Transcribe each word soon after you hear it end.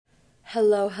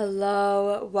Hello,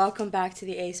 hello. Welcome back to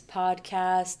the ACE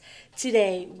podcast.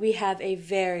 Today we have a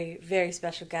very, very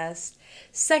special guest.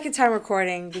 Second time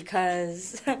recording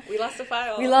because we lost the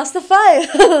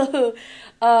file.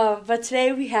 But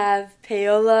today we have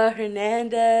Paola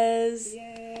Hernandez.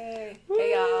 Yay.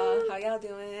 Hey y'all. How y'all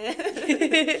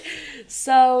doing?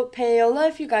 So, Paola,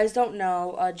 if you guys don't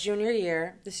know, junior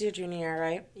year. This is your junior year,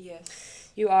 right? Yes.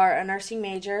 You are a nursing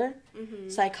major,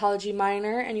 psychology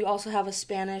minor, and you also have a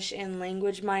Spanish and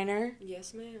language minor.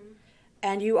 Yes, ma'am.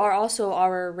 And you are also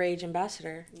our Rage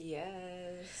ambassador.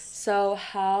 Yes. So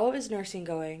how is nursing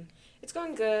going? It's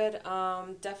going good.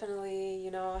 Definitely,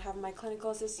 have my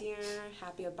clinicals this year.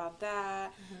 Happy about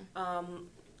that.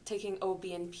 Taking OB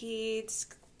and peds.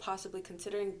 Possibly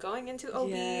considering going into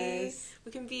OB. Yes.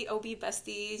 We can be OB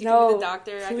besties. You can be the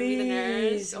doctor. Please, I can be the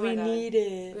nurse. Oh we my God. need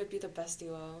it. It would be the best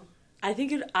duo.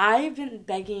 I've been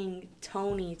begging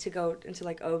Tony to go into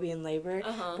like OB and labor,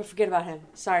 but forget about him.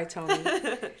 Sorry, Tony.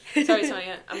 Sorry, Tony.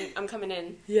 I'm coming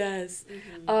in. Yes.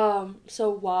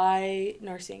 So why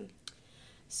nursing?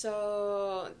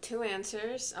 So 2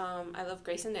 answers. I love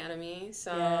Grey's Anatomy.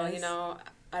 So yes.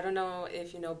 I don't know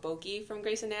if you know Boki from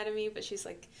Grey's Anatomy, but she's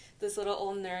like this little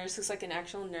old nurse who's like an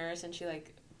actual nurse, and she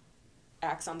like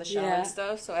acts on the show and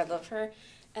stuff. So I love her.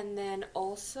 And then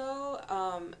also,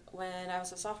 when I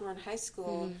was a sophomore in high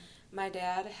school, my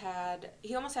dad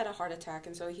he almost had a heart attack,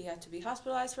 and so he had to be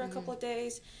hospitalized for a couple of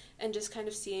days, and just kind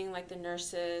of seeing, like, the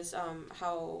nurses,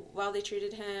 how well they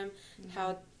treated him,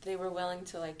 how they were willing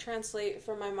to, like, translate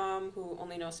for my mom, who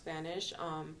only knows Spanish.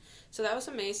 So that was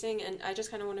amazing, and I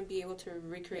just kind of want to be able to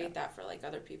recreate that for, like,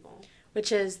 other people.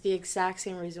 Which is the exact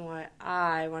same reason why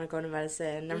I want to go into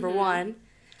medicine. Number one,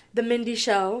 the Mindy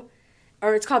Show.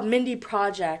 Or it's called Mindy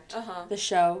Project, the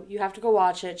show. You have to go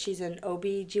watch it. She's an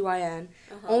OB-GYN.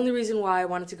 Only reason why I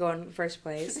wanted to go in the first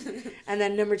place. And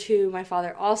then number 2, my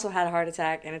father also had a heart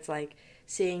attack. And it's like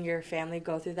seeing your family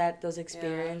go through those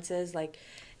experiences. Like,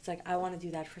 it's like, I want to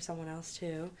do that for someone else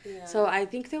too. Yeah. So I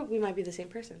think that we might be the same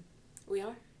person. We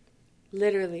are?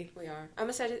 Literally. We are. I'm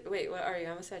a Sagittarius. Wait, what are you?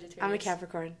 I'm a Sagittarius. I'm a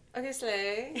Capricorn. Okay,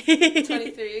 slay.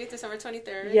 23, December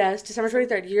 23rd. Yes, December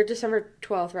 23rd. You're December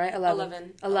 12th, right?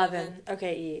 11. 11.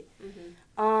 Okay, E.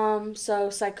 So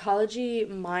psychology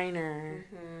minor.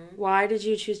 Why did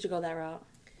you choose to go that route?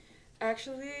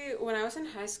 Actually, when I was in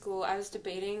high school, I was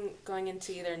debating going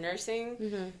into either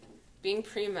nursing, being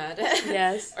pre-med,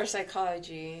 yes, or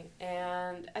psychology.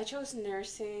 And I chose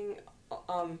nursing,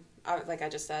 like I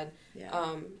just said.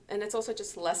 Yeah. And it's also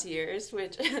just less years,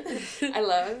 which I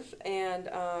love. And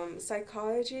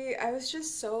psychology, I was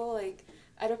just so, like,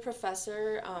 I had a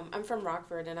professor. I'm from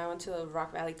Rockford, and I went to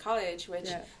Rock Valley College, which,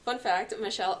 fun fact,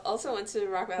 Michelle also went to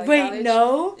Rock Valley College. Wait,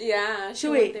 no? Yeah, she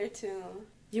went there too.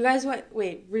 You guys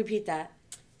repeat that.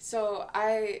 So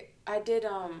I did,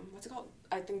 what's it called?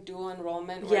 I think dual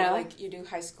enrollment, where like you do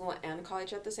high school and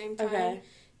college at the same time. Okay.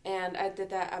 And I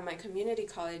did that at my community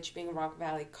college, being Rock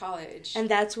Valley College. And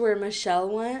that's where Michelle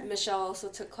went? Michelle also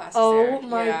took classes there. Oh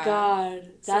my God.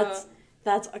 That's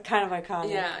kind of iconic.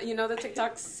 Yeah, you know the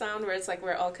TikTok sound where it's like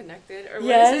we're all connected? Or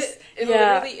what is it? It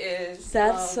literally is.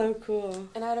 That's so cool.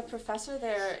 And I had a professor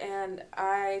there, and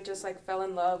I just like fell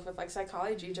in love with like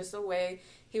psychology, just the way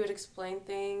he would explain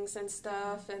things and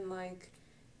stuff, and like,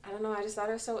 I don't know, I just thought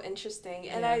it was so interesting.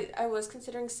 And I was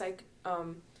considering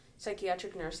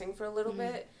psychiatric nursing for a little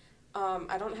bit.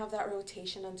 I don't have that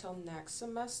rotation until next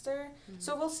semester,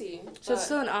 so we'll see. So it's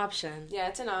still an option. Yeah,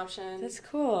 it's an option. That's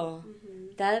cool.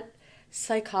 That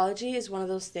psychology is one of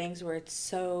those things where it's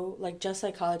so, like, just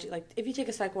psychology. Like, if you take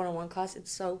a Psych 101 class,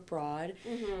 it's so broad.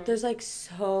 There's, like,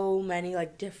 so many,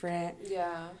 like, different,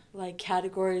 like,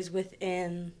 categories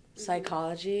within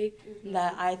psychology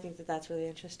that I think that that's really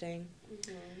interesting.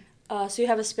 So you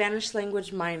have a Spanish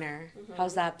language minor.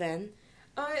 How's that been?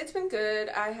 It's been good.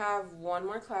 I have one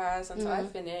more class until I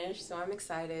finish, so I'm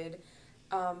excited.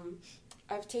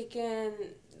 I've taken,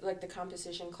 like, the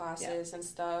composition classes and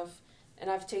stuff, and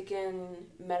I've taken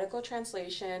medical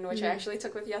translation, which I actually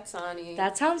took with Yatsani.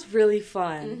 That sounds really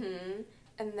fun.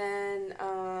 And then,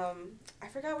 I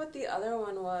forgot what the other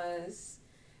one was,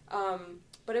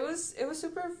 but it was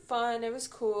super fun. It was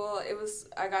cool.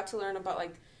 I got to learn about,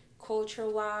 like,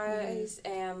 culture-wise,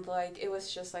 and, like, it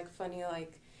was just, like, funny,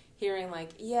 like, hearing, like,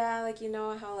 like, you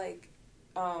know how, like,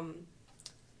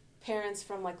 parents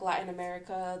from, like, Latin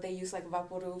America, they use, like,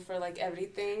 vaporu for, like,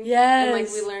 everything. Yes. And,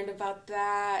 like, we learned about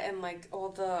that, and, like, all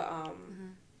the,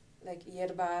 like,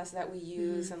 hierbas that we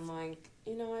use, and, like,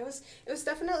 you know, it was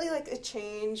definitely, like, a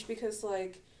change, because,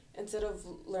 like, instead of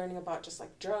learning about just,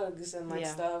 like, drugs and, like,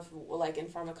 stuff, like, in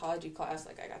pharmacology class,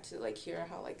 like, I got to, like, hear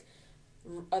how, like,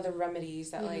 other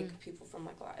remedies that, like, people from,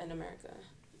 like, Latin America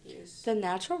use. The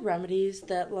natural remedies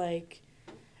that, like,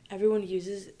 everyone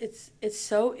uses, it's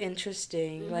so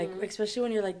interesting. Mm-hmm. Like, especially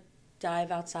when you're, like,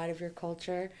 dive outside of your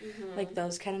culture, mm-hmm. like,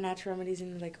 those kind of natural remedies, and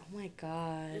you're like, oh, my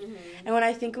God. Mm-hmm. And when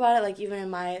I think about it, like, even in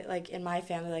my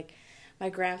family, like, my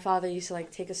grandfather used to,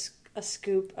 like, take a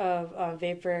scoop of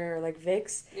vapor or, like,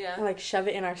 Vicks and, like, shove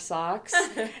it in our socks.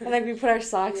 And, like, we put our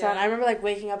socks on. I remember, like,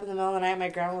 waking up in the middle of the night, my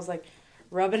grandma was, like,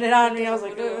 rubbing it on me. I was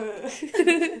like,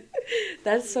 ugh.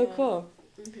 That's so cool.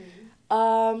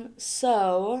 Mm-hmm.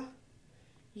 So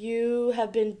you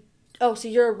have been... Oh, so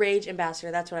you're a Rage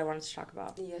ambassador. That's what I wanted to talk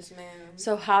about. Yes, ma'am.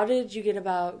 So how did you get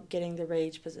about getting the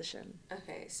Rage position?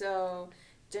 Okay, so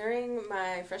during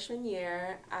my freshman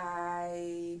year,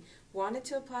 I wanted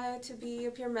to apply to be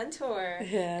a peer mentor.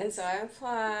 Yes. And so I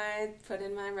applied, put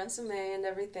in my resume and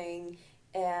everything,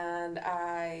 and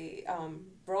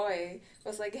Roy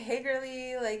was like, hey,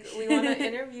 girly, like, we want to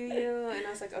interview you. And I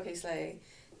was like, okay, slay.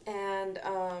 And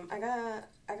I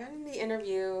got in the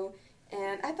interview,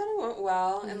 and I thought it went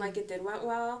well, mm-hmm. and, like, it did went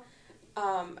well.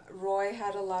 Roy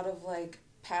had a lot of, like,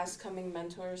 past coming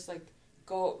mentors, like,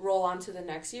 roll on to the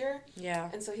next year. Yeah.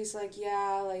 And so he's like,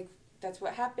 yeah, like, that's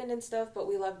what happened and stuff, but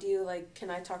we loved you, like,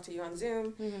 can I talk to you on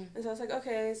Zoom? Mm-hmm. And so I was like,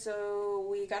 okay, so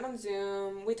we got on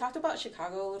Zoom. We talked about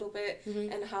Chicago a little bit,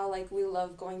 mm-hmm. and how, like, we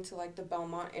love going to, like, the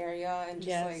Belmont area, and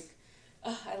just, like,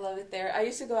 I love it there. I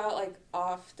used to go out, like,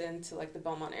 often to, like, the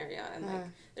Belmont area, and, like,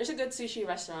 there's a good sushi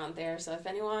restaurant there, so if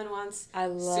anyone wants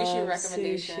sushi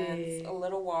recommendations, a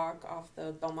little walk off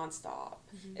the Belmont stop.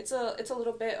 Mm-hmm. It's a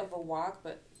little bit of a walk,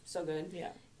 but so good. Yeah.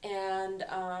 And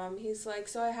he's like,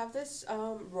 so I have this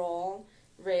role,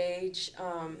 Rage.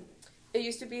 It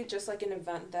used to be just like an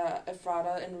event that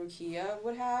FORA and Rukia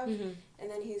would have. Mm-hmm. And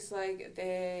then he's like,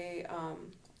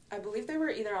 I believe they were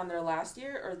either on their last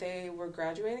year or they were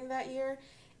graduating that year.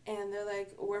 And they're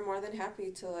like, we're more than happy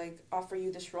to, like, offer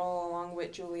you this role along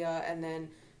with Julia and then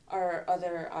our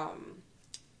other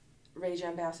Rage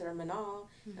ambassador, Manal.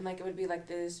 Mm-hmm. And, like, it would be, like,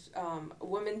 this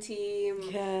woman team,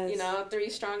 you know, 3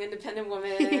 strong independent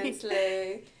women,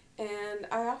 slay. And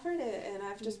I offered it, and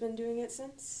I've just been doing it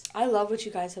since. I love what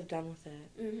you guys have done with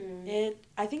it. Mm-hmm.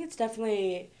 I think it's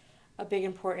definitely a big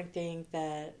important thing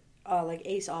that, like,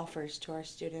 ACE offers to our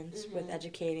students, mm-hmm. with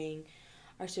educating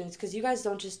our students. Because you guys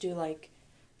don't just do, like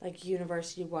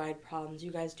university-wide problems. You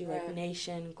guys do, like,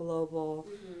 nation, global,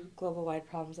 mm-hmm. global-wide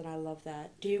problems, and I love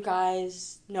that. Do you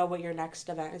guys know what your next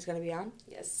event is going to be on?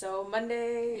 Yes, so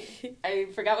Monday, I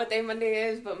forgot what day Monday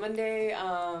is, but Monday,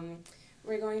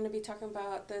 we're going to be talking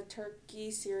about the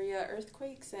Turkey-Syria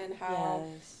earthquakes and how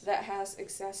that has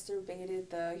exacerbated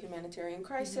the humanitarian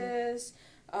crisis,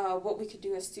 mm-hmm. What we could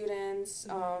do as students,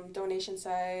 mm-hmm. Donation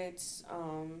sites,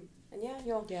 and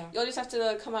you'll just have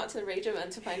to come out to the Rage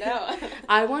event to find out.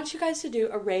 I want you guys to do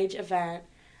a Rage event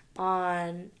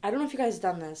on, I don't know if you guys have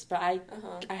done this, but I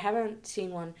haven't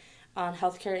seen one, on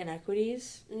healthcare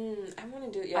inequities. I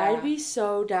want to do it, I'd be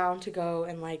so down to go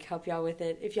and, like, help y'all with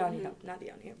it, if y'all need help, not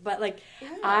y'all need help. But, like,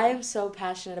 I am so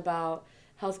passionate about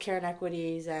healthcare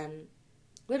inequities and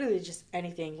literally just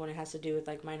anything when it has to do with,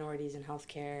 like, minorities in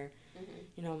healthcare. Mm-hmm.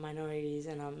 You know, minorities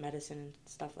and medicine and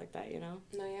stuff like that, you know?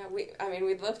 No, yeah,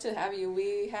 we'd love to have you.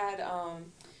 We had,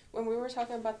 when we were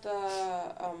talking about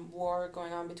the war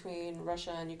going on between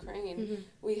Russia and Ukraine, mm-hmm.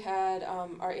 we had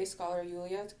our ACE scholar,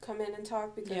 Yulia, to come in and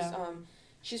talk because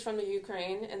she's from the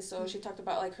Ukraine, and so mm-hmm. she talked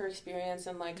about, like, her experience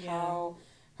and, like, how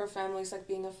her family's, like,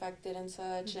 being affected and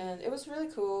such, mm-hmm. and it was really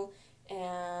cool,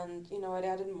 and, you know, it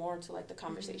added more to, like, the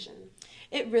conversation.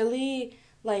 It really...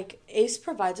 Like, ACE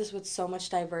provides us with so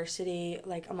much diversity,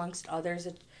 like, amongst others,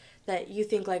 that you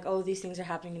think, like, oh, these things are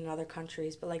happening in other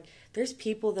countries. But, like, there's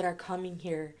people that are coming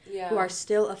here who are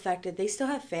still affected. They still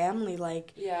have family,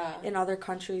 like, in other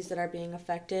countries that are being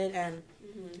affected. And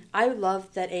mm-hmm. I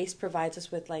love that ACE provides us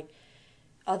with, like,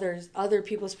 other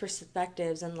people's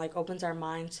perspectives and, like, opens our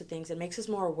minds to things. It makes us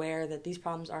more aware that these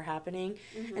problems are happening.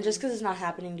 Mm-hmm. And just because it's not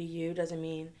happening to you doesn't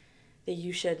mean that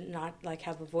you should not, like,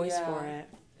 have a voice for it.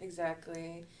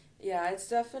 Exactly. Yeah, it's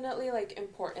definitely, like,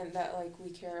 important that, like, we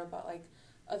care about, like,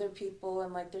 other people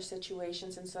and, like, their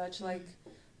situations and such. Mm-hmm.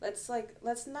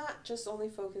 Let's not just only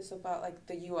focus about, like,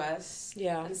 the U.S.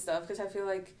 and stuff, because I feel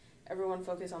like everyone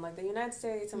focuses on, like, the United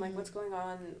States and, like, mm-hmm. what's going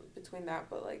on between that,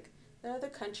 but, like, there are other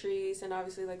countries, and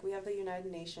obviously, like, we have the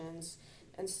United Nations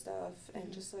and stuff, mm-hmm.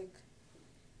 and just, like,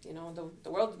 you know,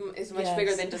 the world is much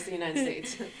bigger than just the United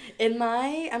States.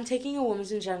 I'm taking a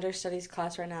women's and gender studies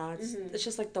class right now. It's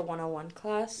just like the 101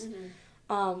 class.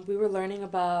 Mm-hmm. We were learning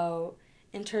about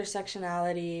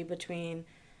intersectionality between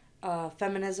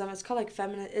feminism. It's called, like,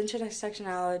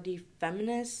 intersectionality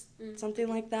feminist, mm-hmm. something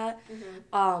like that.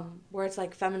 Mm-hmm. Where it's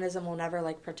like feminism will never,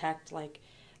 like, protect, like,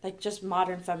 like, just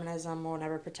modern feminism will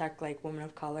never protect, like, women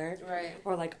of color. Right.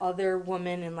 Or, like, other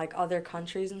women in, like, other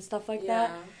countries and stuff like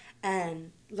that.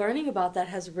 And learning about that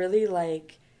has really,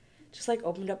 like, just, like,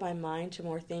 opened up my mind to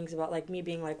more things about, like, me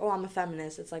being like, oh, I'm a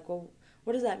feminist. It's like, well,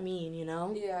 what does that mean, you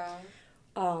know? Yeah.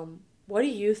 What do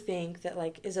you think that,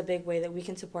 like, is a big way that we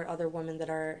can support other women that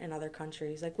are in other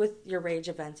countries? Like, with your rage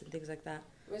events and things like that.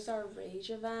 With our rage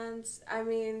events, I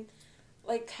mean,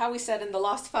 like how we said in the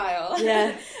Lost File.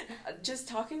 Yeah. Just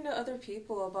talking to other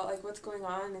people about, like, what's going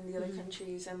on in the other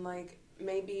countries. And, like,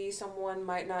 maybe someone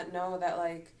might not know that,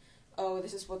 like, oh,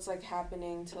 this is what's, like,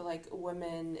 happening to, like,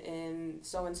 women in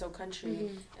so-and-so country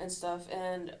and stuff.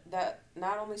 And that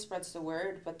not only spreads the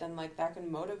word, but then, like, that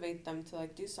can motivate them to,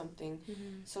 like, do something.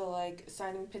 So, like,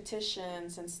 signing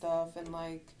petitions and stuff. And,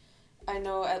 like, I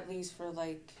know at least for,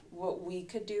 like, what we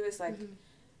could do is, like,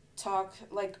 talk,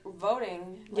 like,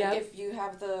 voting. Like, if you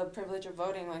have the privilege of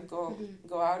voting, like, go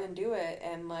out and do it.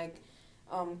 And, like,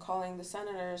 calling the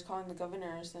senators, calling the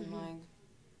governors, and, like,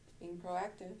 being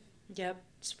proactive. Yep,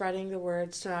 spreading the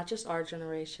words to not just our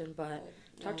generation, but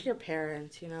talk to your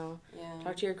parents, you know? Yeah.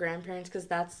 Talk to your grandparents, because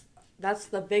that's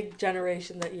the big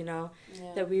generation that, you know,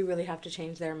 that we really have to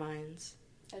change their minds.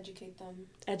 Educate them.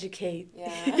 Educate.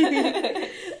 Yeah.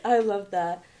 I love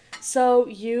that. So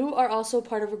you are also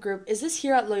part of a group. Is this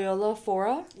here at Loyola,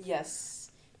 FORA?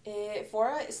 Yes.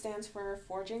 FORA stands for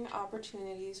Forging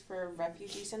Opportunities for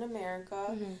Refugees in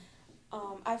America.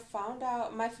 I found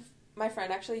out, my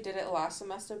friend actually did it last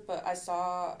semester, but I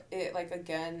saw it, like,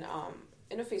 again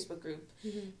in a Facebook group.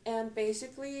 And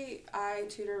basically, I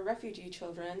tutor refugee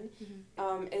children.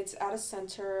 It's at a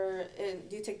center, and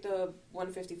you take the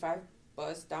 155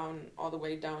 bus down, all the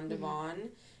way down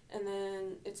Devon, and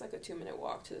then it's like a 2-minute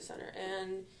walk to the center.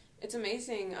 And it's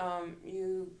amazing.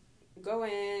 You go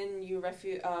in,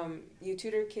 you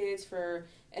tutor kids for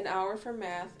an hour for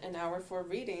math, an hour for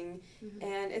reading,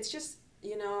 and it's just,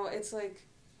 you know, it's like,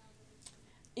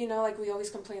 you know, like, we always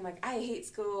complain, like, I hate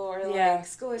school, or, like,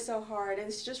 school is so hard, and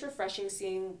it's just refreshing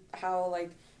seeing how,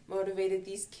 like, motivated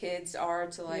these kids are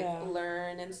to, like,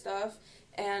 learn and stuff.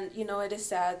 And, you know, it is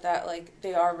sad that, like,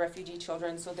 they are refugee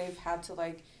children, so they've had to,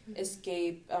 like,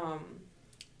 escape,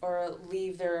 or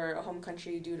leave their home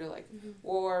country due to, like,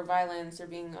 war, violence, or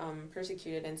being,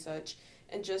 persecuted and such.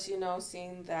 And just, you know,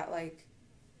 seeing that, like,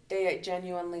 they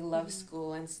genuinely love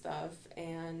school and stuff,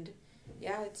 and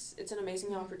yeah, it's an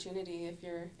amazing opportunity. If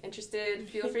you're interested,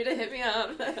 feel free to hit me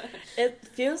up. It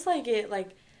feels like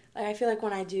I feel like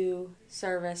when I do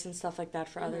service and stuff like that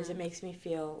for others, it makes me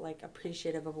feel, like,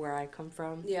 appreciative of where I come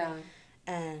from. Yeah.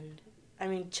 And, I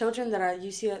mean, children that are,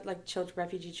 you see, like,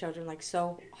 refugee children, like,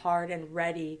 so hard and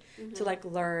ready to, like,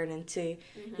 learn and to,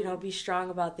 you know, be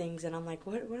strong about things. And I'm like,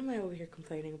 what am I over here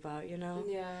complaining about, you know?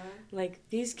 Yeah. Like,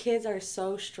 these kids are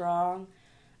so strong.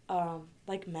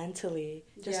 Like, mentally,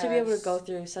 just to be able to go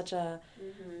through such a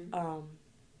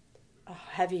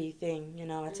heavy thing, you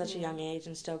know, at such a young age,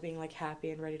 and still being, like, happy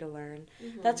and ready to learn.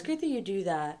 That's great that you do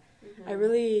that. I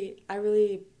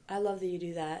love that you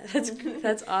do that.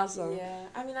 That's awesome. Yeah,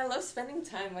 I mean, I love spending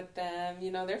time with them.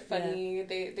 You know, they're funny.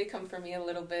 Yeah. They come for me a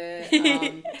little bit.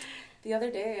 The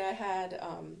other day,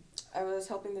 I was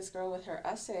helping this girl with her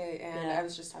essay, and I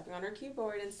was just typing on her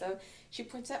keyboard and stuff. She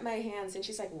points at my hands, and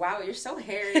she's like, wow, you're so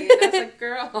hairy. And I was like,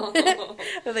 girl.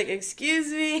 I'm like,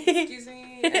 excuse me. Excuse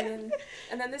me.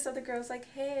 And then this other girl was like,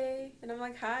 hey. And I'm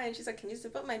like, hi. And she's like, can you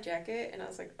zip up my jacket? And I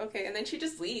was like, okay. And then she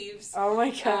just leaves. Oh, my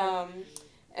God.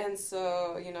 And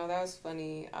so, you know, that was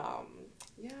funny.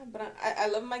 Yeah, but I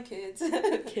love my kids.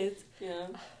 Kids? Yeah.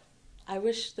 I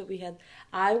wish that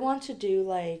I want to do,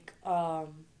 like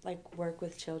work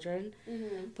with children,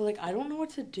 but, like, I don't know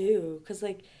what to do, because,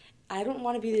 like, I don't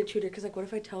want to be their tutor, because, like, what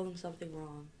if I tell them something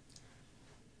wrong?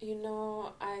 You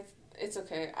know, it's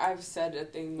okay. I've said a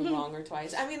thing wrong or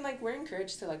twice. I mean, like, we're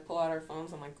encouraged to, like, pull out our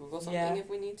phones and, like, Google something if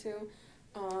we need to.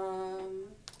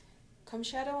 Come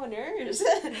shadow a nurse.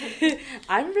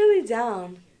 I'm really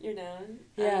down. You're down?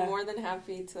 Yeah. I'm more than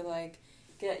happy to, like,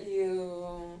 get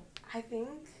you, I think,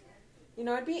 you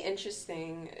know, it'd be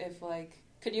interesting if, like,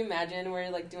 could you imagine we're,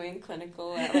 like, doing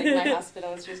clinical at, like, my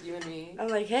hospital? It's just you and me. I'm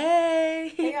like,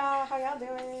 hey. Hey, y'all. How y'all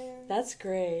doing? That's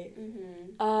great.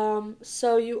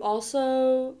 So you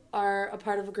also are a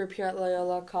part of a group here at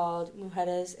Loyola called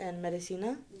Mujeres en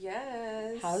Medicina?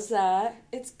 Yes. How's that?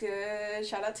 It's good.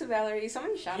 Shout out to Valerie. So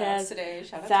many shout-outs today.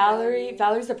 Shout out Valerie. to Valerie.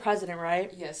 Valerie the president,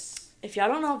 right? Yes. If y'all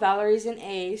don't know, Valerie's an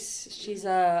ace. She's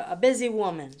a busy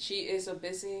woman. She is a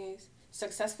busy,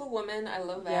 successful woman. I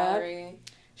love Valerie. Yep.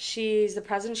 She's the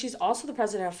president. She's also the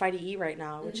president of Fight E right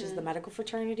now, which is the medical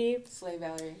fraternity. Slay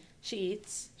Valerie. She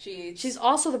eats. She eats. She's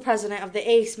also the president of the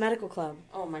ACE Medical Club.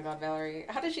 Oh my God, Valerie.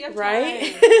 How does she have time?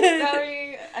 Right?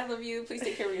 Valerie, I love you. Please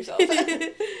take care of yourself.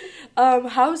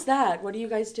 How's that? What do you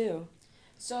guys do?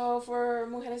 So for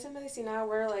Mujeres en Medicina,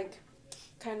 we're like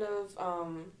kind of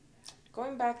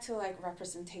going back to like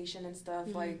representation and stuff,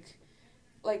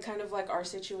 like kind of like our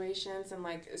situations, and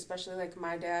like especially like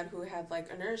my dad who had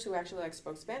like a nurse who actually like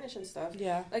spoke Spanish and stuff.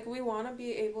 Yeah. Like we want to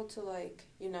be able to like,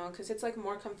 you know, because it's like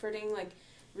more comforting like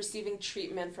receiving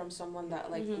treatment from someone that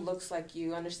like looks like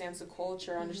you, understands the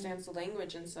culture, understands the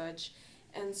language and such.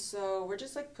 And so we're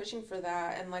just like pushing for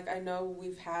that. And like I know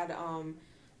we've had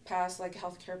past like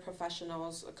healthcare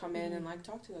professionals come in and like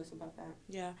talk to us about that.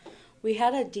 Yeah. We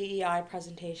had a DEI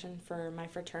presentation for my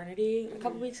fraternity a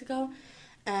couple weeks ago,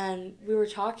 and we were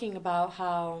talking about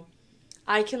how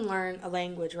I can learn a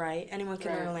language, right? Anyone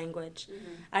can learn a language.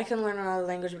 I can learn another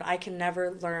language, but I can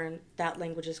never learn that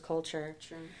language's culture.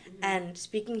 True. And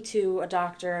speaking to a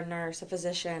doctor, a nurse, a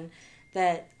physician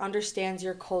that understands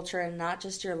your culture and not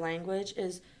just your language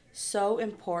is so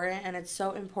important, and it's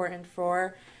so important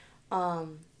for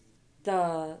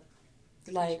the,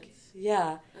 like,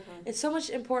 it's so much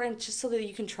important just so that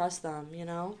you can trust them, you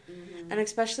know? And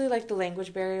especially, like, the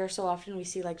language barrier, so often we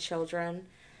see, like, children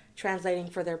translating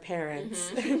for their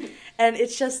parents. And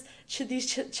it's just,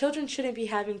 children shouldn't be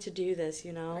having to do this,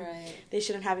 you know? Right. They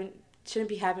shouldn't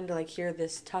be having to, like, hear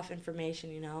this tough information,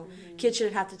 you know? Kids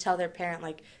shouldn't have to tell their parent,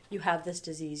 like, you have this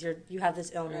disease, you have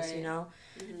this illness, you know?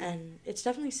 And it's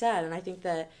definitely sad, and I think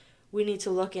that we need to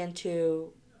look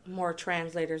into more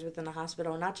translators within the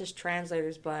hospital, not just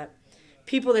translators, but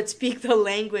people that speak the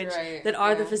language that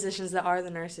are the physicians, that are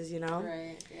the nurses, you know?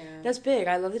 Right, yeah. That's big.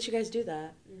 I love that you guys do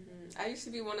that. I used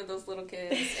to be one of those little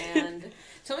kids, and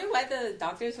tell me why the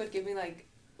doctors would give me, like,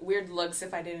 weird looks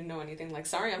if I didn't know anything. Like,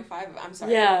 sorry, I'm 5. I'm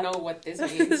sorry, I don't know what this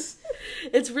means.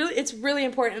 It's really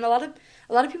important, and a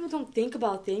lot of people don't think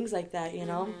about things like that, you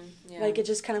know? Like, it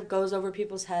just kind of goes over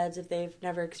people's heads if they've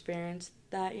never experienced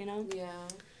that, you know? Yeah.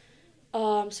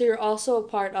 So you're also a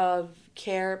part of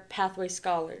Care Pathway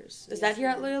Scholars. Is that here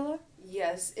at Loyola?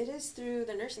 Yes, it is through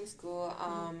the nursing school.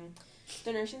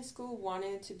 The nursing school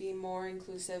wanted to be more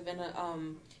inclusive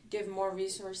and give more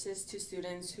resources to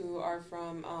students who are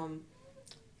from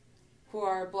who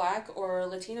are Black or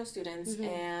Latino students,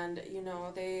 and you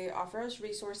know they offer us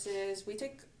resources. We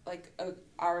take like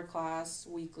our class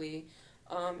weekly,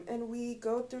 and we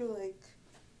go through like,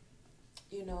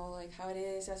 you know, like how it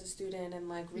is as a student, and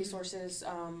like resources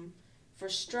for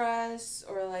stress,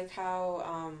 or like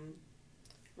how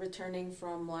returning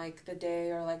from like the day,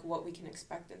 or like what we can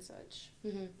expect and such.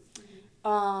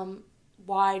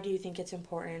 Why do you think it's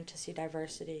important to see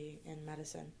diversity in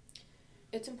medicine?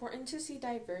 It's important to see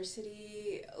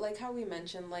diversity, like how we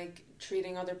mentioned, like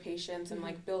treating other patients and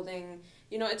like building,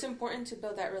 you know, it's important to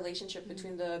build that relationship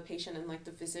between the patient and like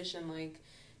the physician. Like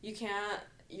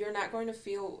you're not going to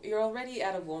feel, you're already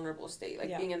at a vulnerable state,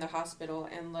 like being in the hospital,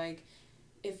 and like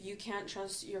if you can't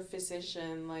trust your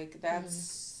physician, like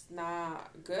that's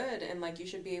not good, and like you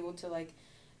should be able to like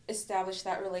establish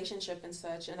that relationship and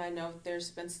such. And I know there's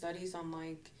been studies on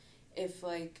like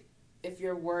if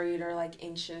you're worried or like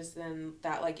anxious, then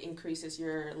that like increases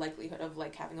your likelihood of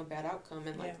like having a bad outcome,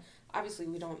 and like obviously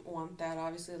we don't want that.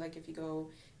 Obviously, like if you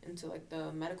go into like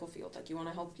the medical field, like you want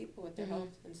to help people with their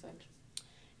health and such.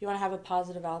 You want to have a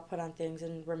positive output on things,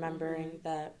 and remembering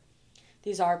that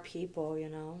these are people, you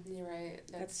know. You're right.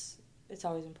 It's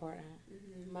always important.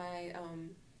 My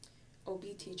OB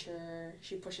teacher,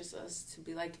 she pushes us to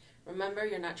be like, remember,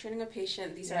 you're not treating a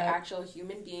patient. These are actual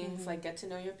human beings. Like, get to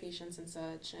know your patients and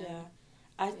such.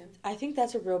 And, I think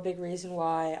that's a real big reason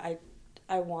why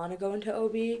I want to go into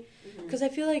OB, because I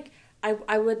feel like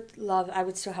I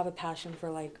would still have a passion for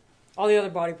like all the other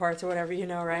body parts or whatever, you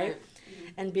know, right?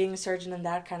 And being a surgeon in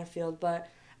that kind of field. But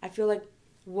I feel like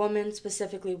women,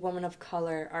 specifically women of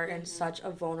color, are in such a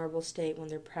vulnerable state when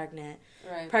they're pregnant.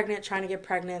 Pregnant, trying to get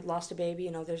pregnant, lost a baby,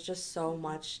 you know, there's just so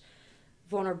much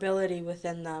vulnerability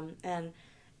within them. And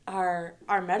our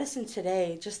medicine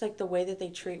today, just like the way that they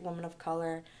treat women of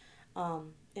color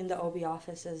in the OB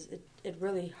offices, it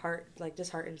really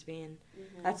disheartens me, and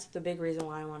that's the big reason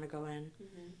why I want to go in.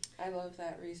 I love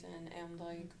that reason. And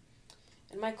like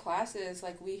in my classes,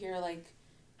 like we hear like,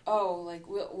 oh, like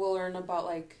we'll learn about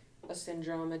like a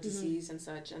syndrome, a disease and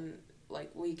such, and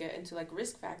like we get into like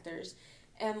risk factors,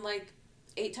 and like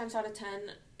 8 times out of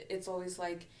 10 it's always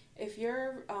like, if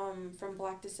you're from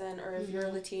Black descent, or if you're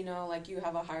Latino, like you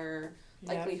have a higher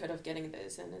likelihood of getting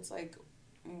this. And it's like,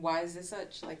 why is this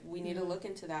such? Like we need to look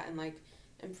into that and like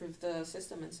improve the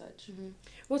system and such.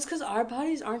 Well, it's because our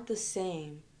bodies aren't the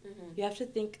same. You have to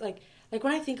think like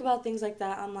when I think about things like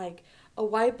that, I'm like, a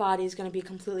white body is going to be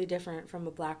completely different from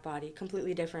a black body,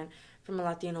 completely different from a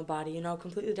Latino body,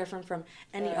 completely different from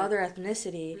any other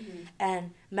ethnicity.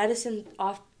 And medicine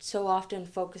so often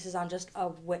focuses on just a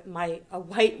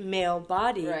white male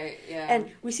body. Right, yeah.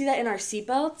 And we see that in our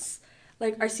seatbelts.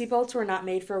 Like, our seatbelts were not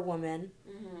made for a woman.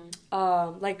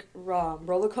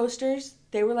 Roller coasters,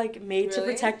 they were, like, made to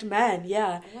protect men.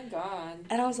 Yeah. Oh, my God.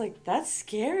 And I was like, that's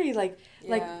scary. Like,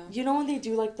 when they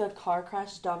do, like, the car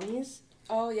crash dummies?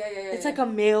 Oh, yeah. It's, like, a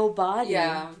male body.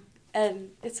 Yeah.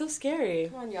 And it's so scary.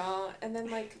 Come on, y'all. And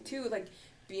then, like, too, like,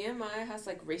 BMI has,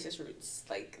 like, racist roots.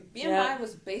 Like, BMI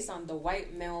was based on the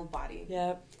white male body.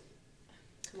 Yep.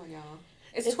 Come on, y'all.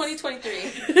 It's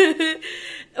 2023.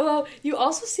 Well, you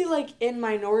also see, like, in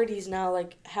minorities now,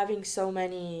 like, having so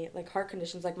many, like, heart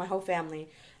conditions. Like, my whole family.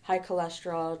 High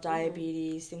cholesterol,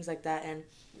 diabetes, things like that. And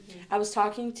I was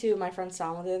talking to my friend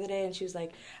Salma the other day, and she was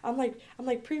like, I'm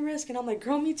like, pre-risk. And I'm like,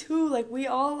 girl, me too. Like, we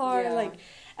all are. Yeah. Like,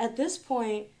 at this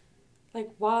point... Like,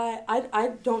 why? I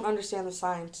don't understand the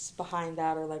science behind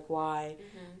that or, like, why.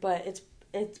 But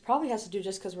it probably has to do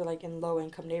just because we're, like, in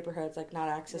low-income neighborhoods, like, not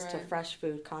access to fresh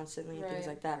food constantly and things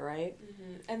like that, right?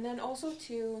 And then also,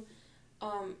 too,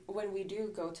 when we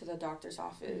do go to the doctor's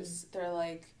office, they're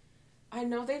like, I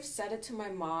know they've said it to my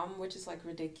mom, which is, like,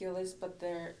 ridiculous, but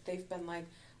they've been like,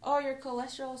 oh, your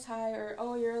cholesterol's high, or,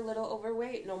 oh, you're a little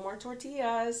overweight, no more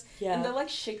tortillas. Yeah. And they'll, like,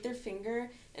 shake their finger,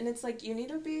 and it's, like, you need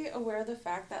to be aware of the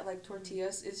fact that, like,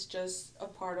 tortillas is just a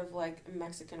part of, like,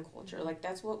 Mexican culture. Like,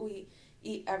 that's what we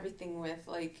eat everything with.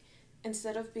 Like,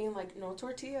 instead of being, like, no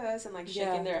tortillas and, like,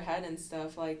 shaking their head and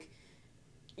stuff, like,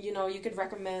 you could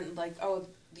recommend, like, oh,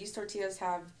 these tortillas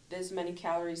have this many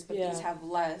calories, but these have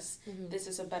less. This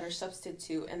is a better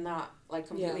substitute, and not, like,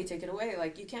 completely take it away.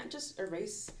 Like, you can't just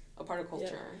erase a part of culture.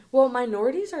 Yeah. Well,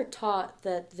 minorities are taught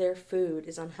that their food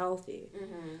is unhealthy.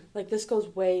 Like, this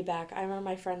goes way back. I remember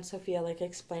my friend Sophia, like,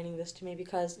 explaining this to me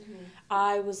because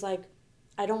I was like,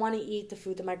 I don't want to eat the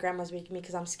food that my grandma's making me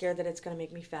because I'm scared that it's going to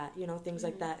make me fat, things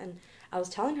like that. And I was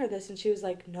telling her this, and she was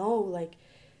like, no, like,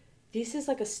 this is,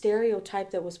 like, a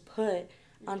stereotype that was put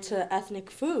onto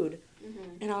ethnic food.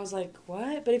 And I was like,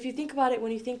 what? But if you think about it,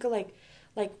 when you think of, like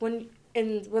when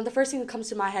the first thing that comes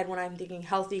to my head when I'm thinking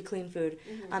healthy, clean food,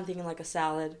 I'm thinking, like, a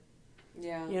salad.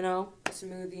 Yeah. A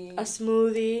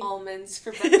smoothie. Almonds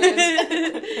for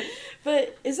breakfast.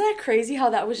 But isn't that crazy how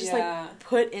that was just, like,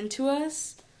 put into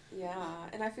us? Yeah.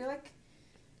 And I feel like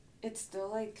it still,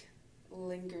 like,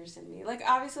 lingers in me. Like,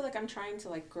 obviously, like, I'm trying to,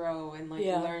 like, grow and, like,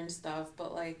 learn stuff.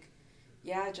 But, like,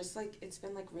 yeah, just, like, it's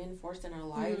been, like, reinforced in our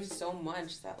lives so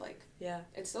much that, like,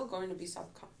 it's still going to be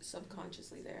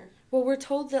subconsciously there. Well, we're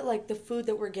told that, like, the food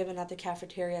that we're given at the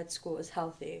cafeteria at school is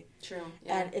healthy. True,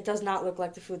 yeah. And it does not look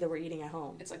like the food that we're eating at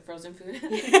home. It's, like, frozen food.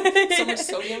 So much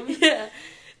sodium. Yeah.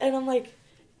 And I'm like,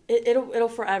 it'll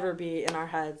forever be in our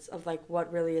heads of, like,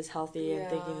 what really is healthy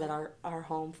and thinking that our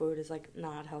home food is, like,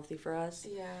 not healthy for us.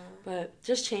 Yeah. But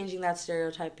just changing that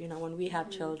stereotype, when we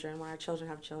have children, when our children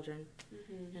have children,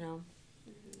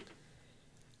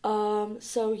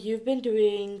 So you've been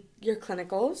doing your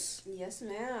clinicals. Yes,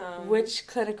 ma'am. Which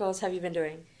clinicals have you been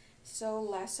doing? So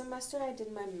last semester I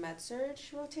did my med-surg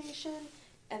rotation,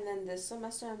 and then this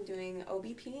semester I'm doing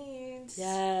OB-Peds.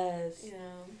 Yes.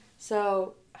 Yeah.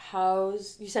 So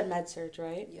you said med-surg,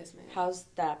 right? Yes, ma'am. How's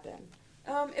that been?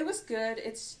 It was good.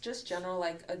 It's just general,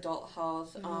 like, adult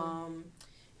health.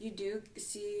 You do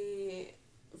see,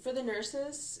 for the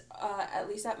nurses, at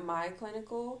least at my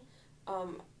clinical,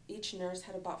 each nurse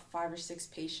had about 5 or 6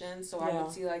 patients, so I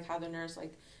would see, like, how the nurse,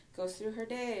 like, goes through her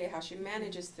day, how she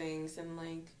manages things, and,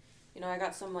 like, I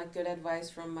got some, like, good advice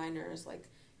from my nurse, like,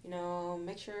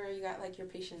 make sure you got, like, your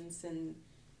patients and,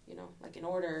 like, in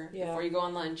order before you go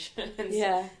on lunch and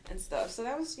stuff. So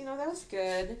that was, that was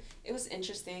good. It was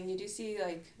interesting. You do see,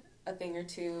 like, a thing or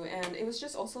two, and it was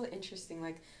just also interesting,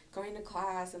 like, going to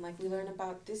class and, like, we learn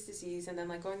about this disease, and then,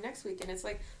 like, going next week, and it's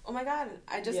like, oh my god,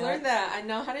 I just learned that. I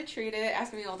know how to treat it.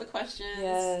 Ask me all the questions.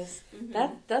 Yes.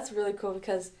 That's really cool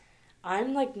because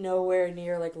I'm, like, nowhere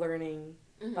near, like, learning.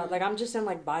 But, like, I'm just in,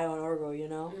 like, bio and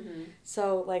orgo,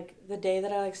 So, like, the day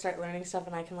that I, like, start learning stuff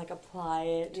and I can, like, apply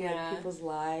it to, like, people's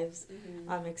lives,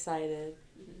 I'm excited.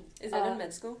 Is that in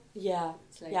med school? Yeah.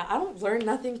 Like, yeah, I don't learn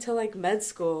nothing till, like, med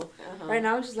school. Right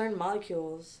now I'm just learning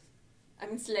molecules. I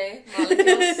mean, slay.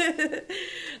 Molecules.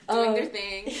 Doing their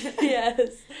thing.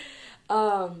 Yes.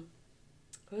 What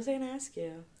was I going to ask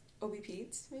you?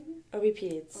 OB-Peds, maybe?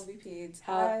 OB-Peds. OB-Peds.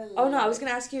 I was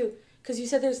going to ask you, because you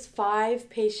said there's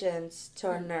 5 patients to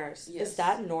a nurse. Yes. Is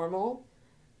that normal?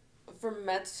 For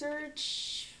med-surg,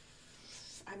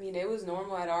 I mean, it was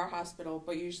normal at our hospital,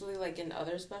 but usually, like, in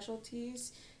other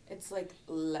specialties, it's, like,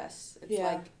 less. It's,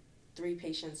 like, 3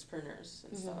 patients per nurse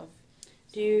and stuff.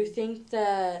 Do you think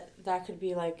that could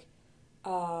be like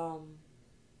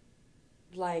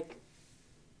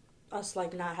us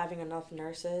like not having enough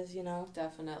nurses, you know?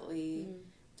 Definitely.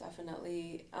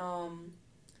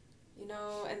 You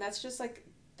know, and that's just like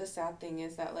the sad thing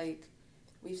is that like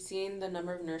we've seen the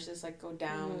number of nurses like go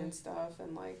down and stuff,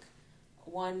 and like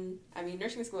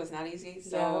nursing school is not easy,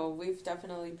 so we've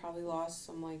definitely probably lost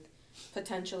some like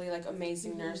potentially like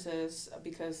amazing nurses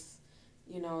because,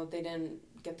 you know, they didn't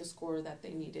get the score that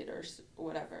they needed or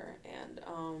whatever. And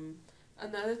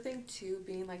another thing too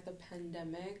being like the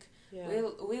pandemic,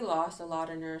 we lost a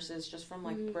lot of nurses just from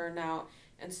like burnout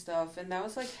and stuff, and that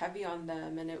was like heavy on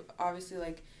them. And it obviously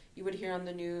like you would hear on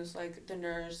the news like the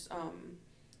nurse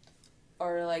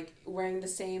or like wearing the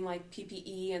same like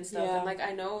PPE and stuff, and like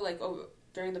I know like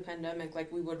during the pandemic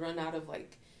like we would run out of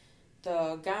like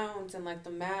the gowns and like the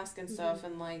mask and stuff,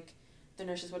 and like the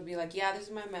nurses would be like, yeah, this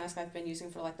is my mask I've been using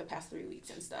for like the past 3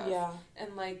 weeks and stuff.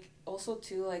 And like also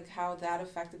too like how that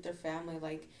affected their family,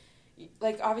 like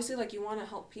obviously like you want to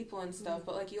help people and stuff,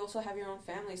 but like you also have your own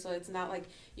family, so it's not like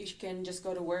you can just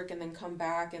go to work and then come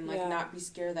back and like not be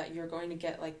scared that you're going to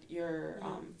get like your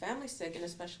family sick. And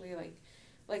especially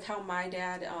like how my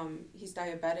dad he's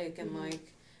diabetic, and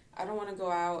like I don't want to go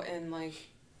out and like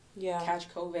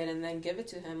catch COVID and then give it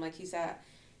to him. Like he's at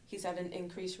an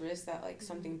increased risk that like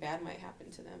something bad might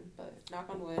happen to them, but knock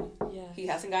on wood, he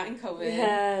hasn't gotten COVID.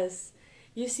 Yes.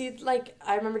 You see, like,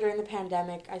 I remember during the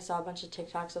pandemic, I saw a bunch of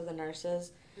TikToks of the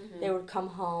nurses. They would come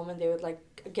home and they would, like,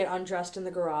 get undressed in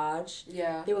the garage.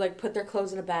 They would, like, put their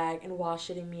clothes in a bag and wash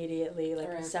it immediately,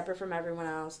 like, separate from everyone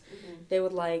else. They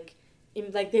would, like,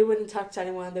 they wouldn't talk to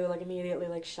anyone. They would, like, immediately,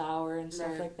 like, shower and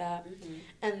stuff like that.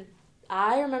 And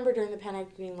I remember during the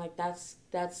pandemic being like, that's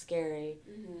scary.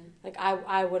 Like,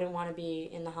 I wouldn't want to be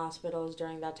in the hospitals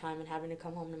during that time and having to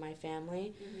come home to my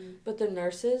family. But the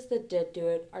nurses that did do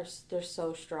it, they're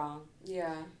so strong.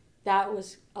 That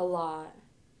was a lot.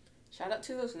 Shout out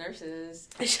to those nurses.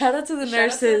 Shout out to the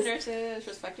nurses. Shout out to the nurses.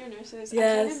 Respect your nurses.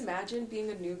 Yes. I can't imagine being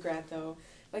a new grad, though.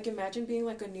 Like, imagine being,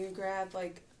 like, a new grad,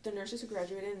 like, the nurses who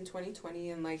graduated in 2020,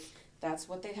 and, like, that's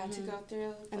what they had to go through.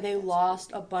 Like, and they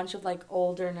lost a bunch of, like,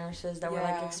 older nurses that were,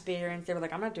 like, experienced. They were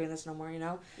like, I'm not doing this no more, you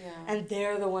know? And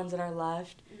they're the ones that are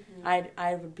left.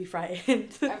 I would be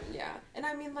frightened. And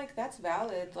I mean, like, that's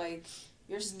valid. Like,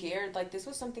 you're scared. Like, this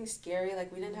was something scary.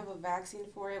 Like, we didn't have a vaccine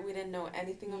for it. We didn't know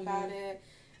anything about it.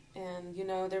 And, you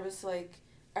know, there was, like,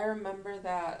 I remember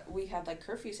that we had, like,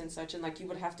 curfews and such, and, like, you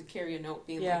would have to carry a note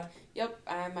being like, yep,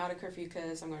 I'm out of curfew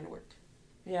because I'm going to work.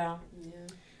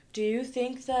 Do you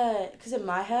think that, because in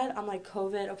my head, I'm like,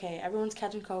 COVID, okay, everyone's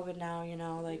catching COVID now, you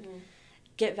know, like,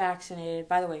 get vaccinated.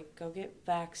 By the way, go get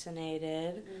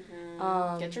vaccinated.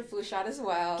 Get your flu shot as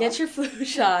well. Get your flu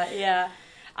shot,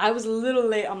 I was a little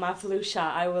late on my flu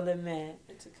shot, I will admit.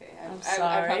 It's okay. I'm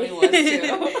sorry. I probably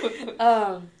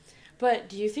was, too. But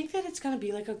do you think that it's going to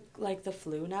be like the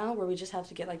flu now, where we just have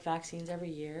to get, like, vaccines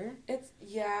every year?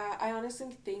 I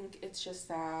honestly think it's just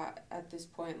that at this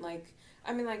point, like,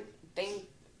 I mean, like,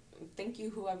 thank you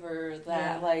whoever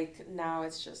that, like, now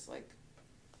it's just, like,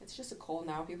 it's just a cold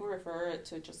now. People refer it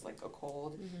to just, like, a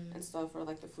cold and stuff, or,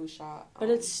 like, the flu shot. But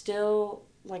it's still,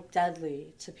 like,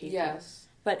 deadly to people. Yes.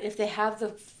 But if they have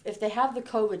the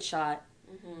COVID shot,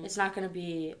 it's not going to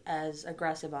be as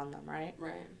aggressive on them, right?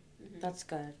 Right. That's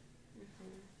good.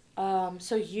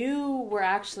 So you were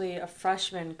actually a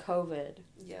freshman COVID.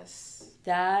 Yes.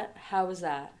 How was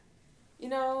that? You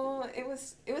know, it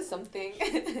was something.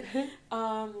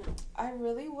 I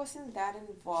really wasn't that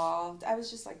involved. I was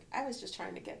just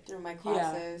trying to get through my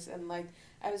classes, and like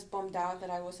I was bummed out that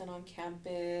I wasn't on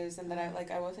campus and that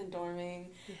I wasn't dorming.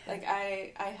 Like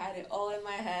I had it all in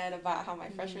my head about how my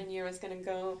freshman year was gonna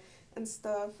go and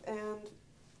stuff, and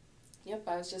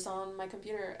I was just on my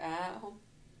computer at home.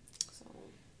 So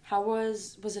how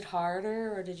was it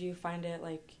harder, or did you find it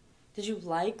like? Did you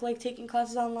like taking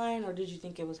classes online, or did you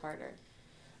think it was harder?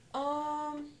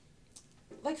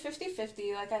 Like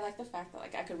 50-50. Like, I like the fact that,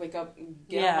 like, I could wake up,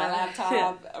 get on my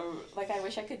laptop. Like, I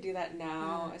wish I could do that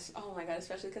now. Oh, my God,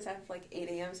 especially because I have, like, 8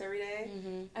 a.m.s every day.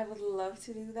 I would love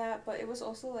to do that, but it was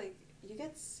also, like, you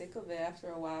get sick of it after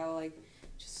a while. Like,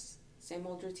 just same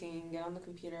old routine, get on the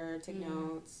computer, take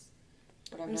notes,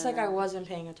 whatever. It's like I wasn't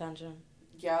paying attention.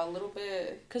 Yeah, a little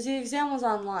bit. Because the exam was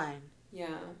online. Yeah.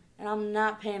 And I'm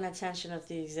not paying attention if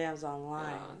the exam's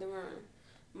online. Yeah, they were...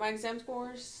 My exam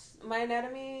scores, my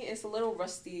anatomy is a little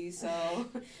rusty, so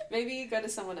maybe go to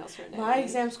someone else for anatomy. My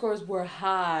exam scores were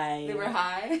high. They were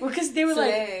high? Because they were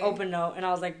open note, and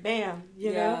I was like, bam,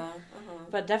 you know? Uh-huh.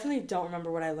 But definitely don't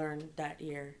remember what I learned that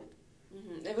year.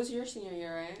 Mm-hmm. It was your senior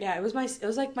year, right? Yeah, it was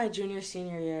like my junior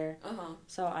senior year. Uh-huh.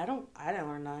 So I didn't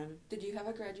learn none. Did you have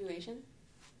a graduation?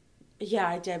 Yeah,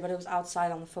 I did, but it was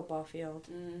outside on the football field.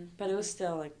 Mm. But it was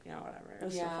still like, whatever. It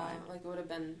was still fine. Like it would have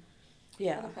been for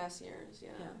the past years, yeah.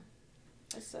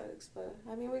 That sucks, but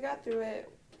I mean, we got through it.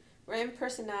 We're in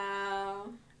person now.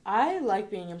 I like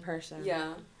being in person.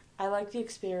 Yeah. I like the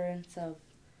experience of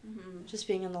just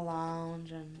being in the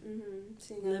lounge and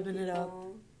living it up.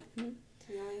 Mm-hmm.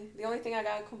 The only thing I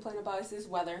gotta complain about is this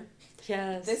weather.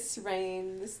 Yes. This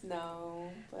rain, this snow.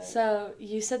 But... So,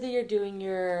 you said that you're doing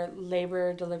your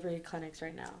labor delivery clinics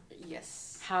right now.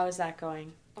 Yes. How is that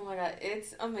going? Oh my god,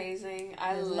 it's amazing.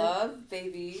 I love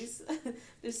babies.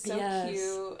 They're so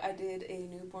cute. I did a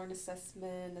newborn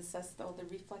assessment, assessed all the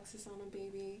reflexes on a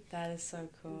baby. That is so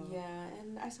cool. Yeah,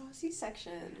 and I saw a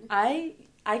C-section. I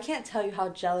can't tell you how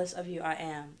jealous of you I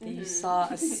am that you saw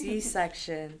a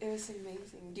C-section. It was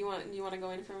amazing. Do you want to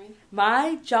go in for me?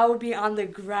 My jaw would be on the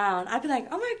ground. I'd be like,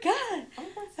 oh my god.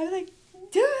 I'd be like,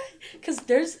 do it. Because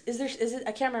is it,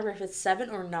 I can't remember if it's 7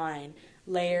 or 9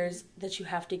 layers that you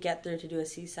have to get through to do a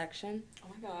C-section. Oh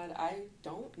my god, I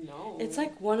don't know. It's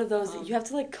like one of those that you have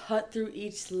to like cut through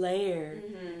each layer.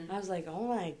 I was like, oh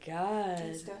my god.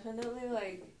 It's definitely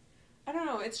like, I don't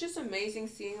know, it's just amazing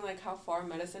seeing like how far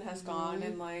medicine has gone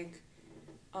and like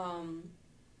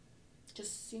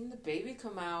just seeing the baby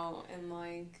come out and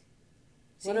like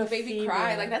seeing the baby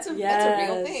cry, like that's a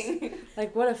real thing.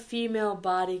 Like what a female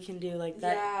body can do, like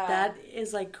that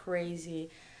is like crazy.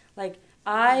 Like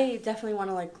I definitely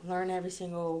want to like learn every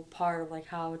single part of like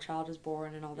how a child is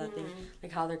born and all that thing,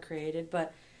 like how they're created,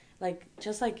 but like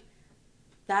just like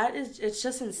that is, it's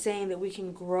just insane that we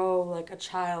can grow like a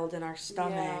child in our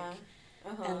stomach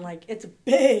and like it's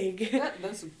big.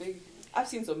 That's big. I've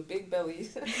seen some big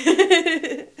bellies.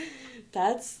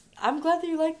 I'm glad that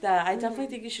you like that. I definitely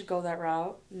think you should go that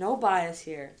route. No bias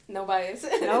here. No bias.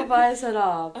 No bias at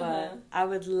all, but I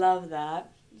would love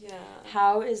that. Yeah.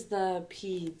 How is the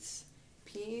peds?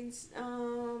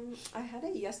 I had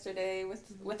it yesterday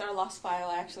with our lost file.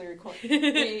 I actually recorded.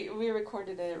 we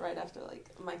recorded it right after like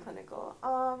my clinical.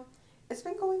 It's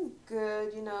been going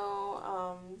good,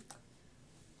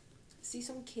 see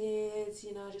some kids,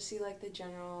 just see like the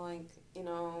general like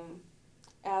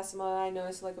asthma. I know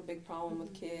it's like a big problem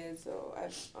with kids, so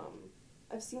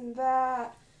I've seen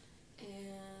that,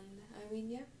 and I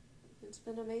mean it's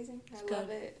been amazing. I love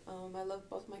it. I love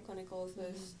both my clinicals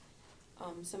this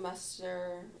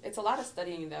semester. It's a lot of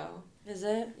studying though. Is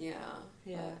it?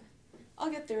 Yeah.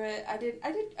 I'll get through it.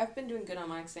 I've been doing good on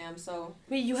my exams, so.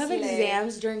 Wait, you have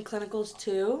exams during clinicals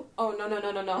too? Oh, no.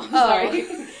 Sorry.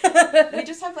 We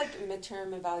just have like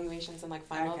midterm evaluations and like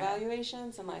final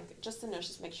evaluations, and like just the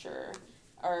nurses make sure,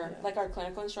 or like our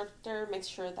clinical instructor makes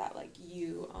sure that like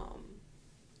you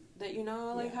that you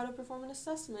know like how to perform an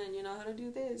assessment, how to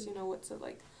do this, what to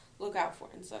like look out for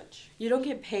and such. You don't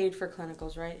get paid for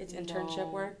clinicals, right? It's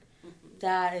internship work? Mm-mm.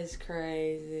 That is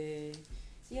crazy.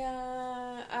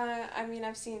 Yeah, I mean,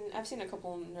 I've seen a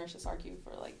couple nurses argue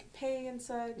for like pay and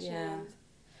such. Yeah.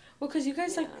 Well, because you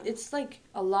guys like it's like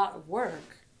a lot of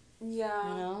work.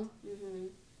 Yeah.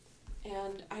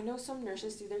 And I know some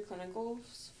nurses do their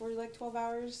clinicals for like 12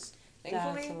 hours.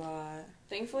 Thankfully, that's a lot.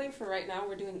 Thankfully, for right now,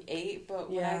 we're doing 8.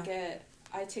 But when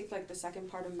I take like the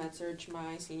second part of med-surg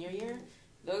my senior year.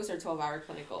 Those are 12-hour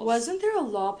clinicals. Wasn't there a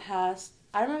law passed?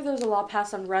 I remember there was a law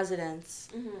passed on residents.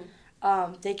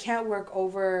 They can't work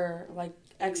over like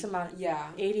X amount.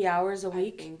 80 hours a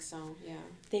week. I think so.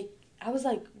 Yeah. I was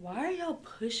like, why are y'all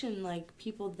pushing like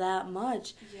people that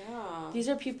much? Yeah. These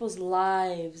are people's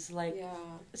lives. Like,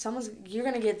 you're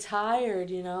gonna get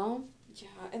tired, Yeah,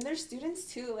 and they're students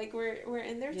too. Like we're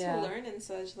in there to learn and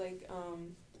such. Like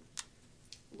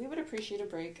we would appreciate a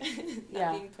break,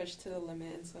 not being pushed to the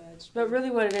limit and such. But really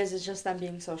what it is just them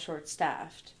being so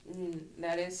short-staffed.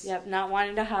 That is... Yep, not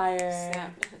wanting to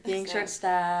hire, being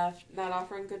short-staffed. Not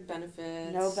offering good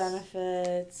benefits. No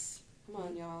benefits. Come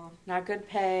on, y'all. Not good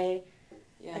pay.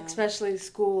 Yeah. Especially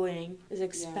schooling is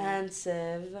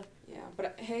expensive. Yeah,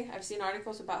 but hey, I've seen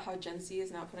articles about how Gen Z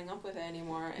is not putting up with it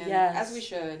anymore, and as we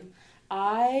should.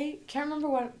 I can't remember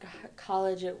what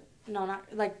college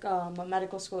what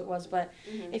medical school it was, but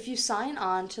if you sign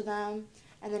on to them,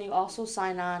 and then you also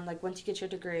sign on, like, once you get your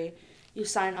degree, you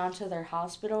sign on to their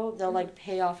hospital, they'll, like,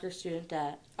 pay off your student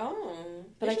debt. Oh.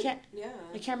 But I can't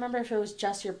remember if it was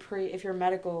just if your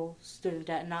medical student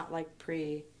debt, not, like,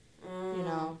 They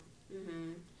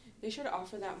should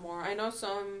offer that more. I know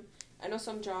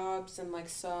some jobs and, like,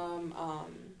 some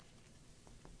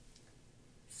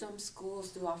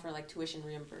schools do offer like tuition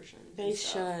reimbursement. They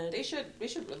should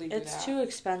really do that. It's too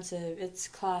expensive. It's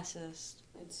classist.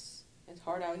 It's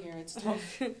hard out here. It's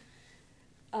tough.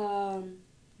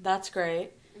 That's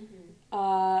great.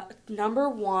 Mm-hmm. Number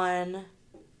 1,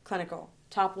 clinical.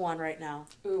 Top 1 right now.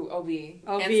 Ooh, OB.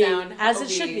 OB. Hands down, as OB. it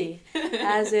should be.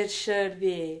 As it should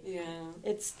be. Yeah.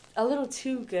 It's a little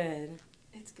too good.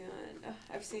 It's good.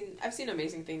 I've seen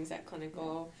amazing things at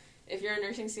clinical. If you're a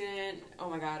nursing student, oh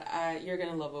my God, you're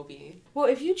gonna love OB. Well,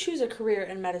 if you choose a career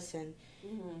in medicine,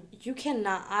 mm-hmm. you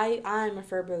cannot. I'm a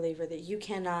firm believer that you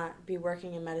cannot be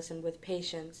working in medicine with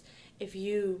patients if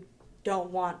you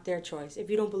don't want their choice. If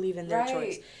you don't believe in their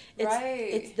choice,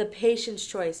 it's the patient's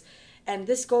choice. And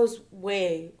this goes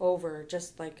way over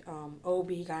just like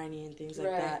OB-GYN and things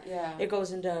like that. Yeah. It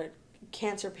goes into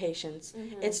cancer patients.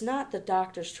 Mm-hmm. It's not the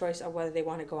doctor's choice of whether they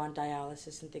want to go on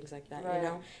dialysis and things like that, you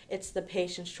know? It's the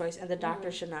patient's choice, and the doctor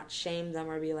mm-hmm. should not shame them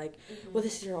or be like, mm-hmm. well,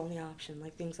 this is your only option,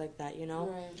 like things like that, you know?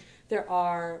 Right. There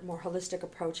are more holistic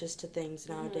approaches to things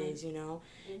nowadays, mm-hmm. you know?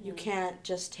 Mm-hmm. You can't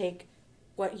just take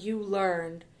what you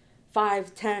learned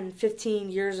 5, 10, 15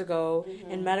 years ago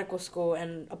mm-hmm. in medical school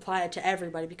and apply it to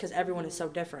everybody because everyone mm-hmm. is so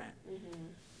different.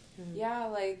 Mm-hmm. Mm-hmm. Yeah,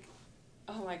 like,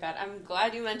 oh my God, I'm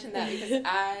glad you mentioned that because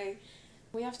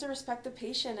we have to respect the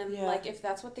patient and like if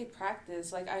that's what they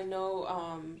practice, like I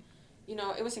know, you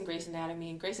know, it was in Grey's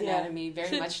Anatomy. Grey's Anatomy,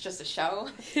 very much just a show,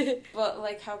 but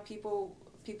like how people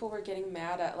were getting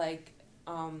mad at like,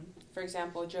 for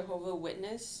example, Jehovah's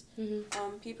Witness,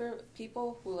 mm-hmm.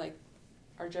 people who like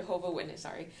are Jehovah's Witness,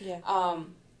 sorry. Yeah.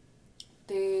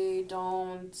 They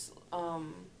don't, how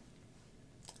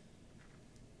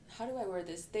do I word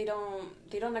this? They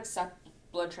don't accept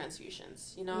blood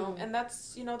transfusions, you know? And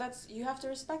that's, you know, you have to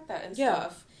respect that and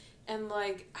stuff. And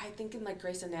like, I think in like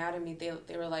Grey's Anatomy, they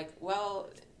were like, well,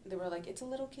 it's a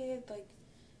little kid, like,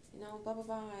 you know, blah, blah,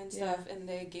 blah, and stuff. And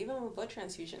they gave him a blood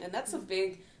transfusion. And that's a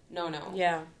big no-no.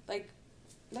 Yeah. Like,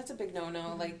 that's a big no-no.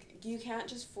 Mm-hmm. Like, you can't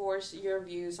just force your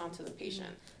views onto the patient.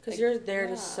 Because like, you're there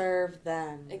to serve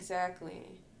them. Exactly.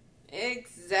 Like,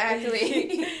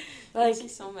 makes me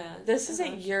so mad. This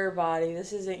isn't your body.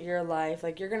 This isn't your life.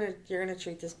 Like, you're gonna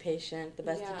treat this patient the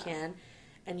best you can,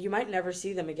 and you might never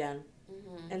see them again.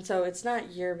 Mm-hmm. And so it's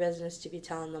not your business to be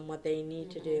telling them what they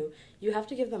need mm-hmm. to do. You have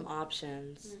to give them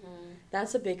options. Mm-hmm.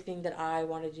 That's a big thing that I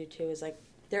want to do too. Is like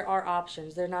there are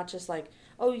options. They're not just like,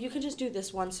 oh, you can just do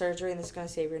this one surgery and it's gonna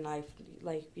save your life.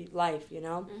 You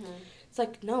know. Mm-hmm. It's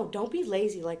like, no, don't be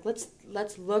lazy. Like, let's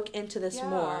look into this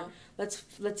more.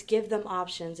 Let's give them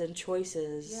options and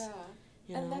choices. Yeah.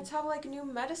 You and know? That's how, like, new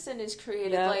medicine is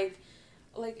created. Yep.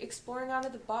 Like, exploring out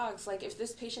of the box. Like, if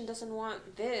this patient doesn't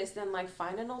want this, then, like,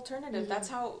 find an alternative. Mm-hmm. That's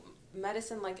how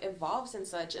medicine, like, evolves and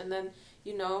such. And then,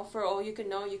 you know, for all you can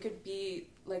know, you could be,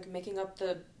 like, making up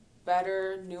the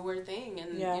better, newer thing.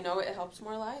 And, you know, it helps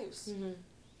more lives. Mm-hmm.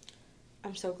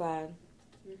 I'm so glad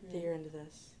mm-hmm. that you're into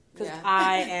this. Because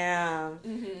I am.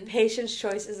 Mm-hmm. Patient's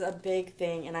choice is a big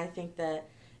thing, and I think that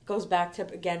goes back to,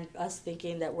 again, us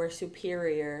thinking that we're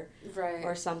superior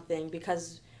or something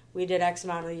because we did X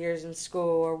amount of years in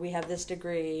school or we have this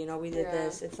degree, you know, we did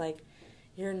this. It's like,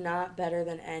 you're not better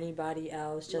than anybody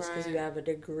else just because you have a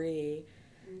degree.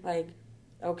 Mm-hmm. Like,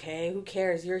 okay, who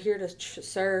cares? You're here to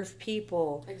serve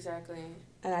people. Exactly.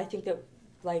 And I think that,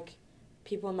 like,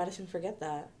 people in medicine forget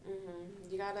that.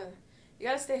 Mm-hmm. You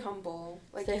gotta stay humble.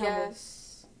 Like, stay humble.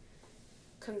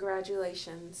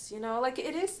 Congratulations. You know, like,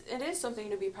 it is something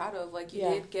to be proud of. Like, you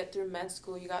did get through med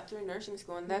school, you got through nursing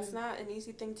school, and that's not an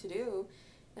easy thing to do.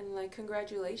 And, like,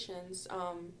 congratulations.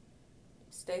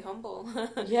 Stay humble.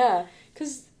 Yeah,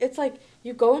 because it's like,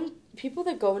 people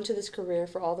that go into this career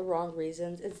for all the wrong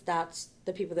reasons, that's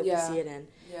the people that we see it in.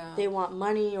 Yeah. They want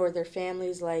money or their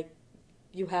families, like,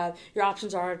 your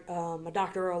options are a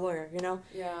doctor or a lawyer, you know?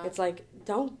 Yeah. It's like,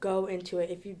 don't go into it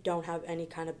if you don't have any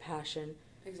kind of passion.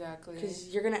 Exactly. Because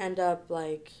you're going to end up,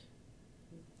 like,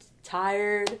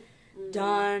 tired, mm-hmm.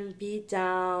 done, beat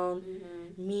down,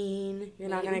 mm-hmm. mean. You're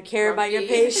not going to care about your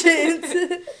patients.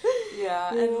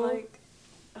 Yeah, and, like,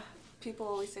 people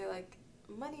always say, like,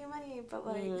 money, but,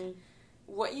 like, mm-hmm.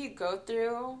 what you go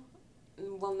through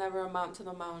will never amount to the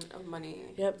amount of money.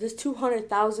 Yep, there's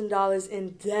 $200,000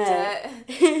 in debt.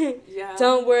 Yeah.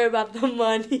 Don't worry about the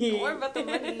money. Don't worry about the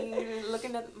money.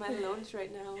 Looking at my loans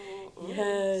right now. Ooh,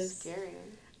 yes. Scary.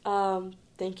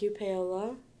 Thank you,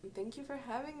 Paola. Thank you for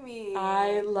having me.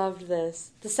 I loved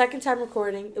this. The second time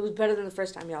recording, it was better than the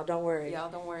first time, y'all. Don't worry. Y'all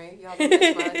don't worry. Y'all don't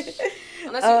miss much.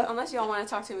 Unless y'all want to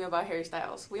talk to me about Harry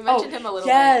Styles. We mentioned him a little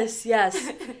bit.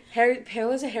 Yes.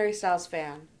 Paola's a Harry Styles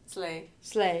fan.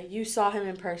 Slay. You saw him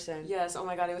in person. Yes. Oh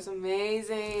my god, it was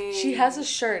amazing. She has a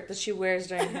shirt that she wears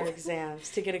during her exams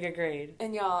to get a good grade.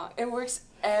 And y'all, it works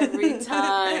every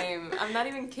time. I'm not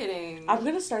even kidding. I'm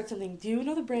gonna start something. Do you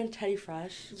know the brand Teddy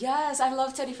Fresh? Yes, I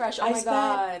love Teddy Fresh. Oh my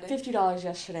god. I spent $50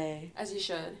 yesterday. As you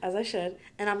should. As I should.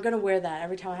 And I'm gonna wear that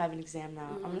every time I have an exam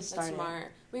now. I'm gonna start that's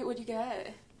smart. Wait, what'd you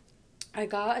get?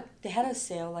 They had a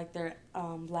sale, like their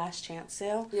last chance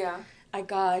sale. Yeah. I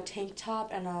got a tank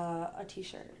top and a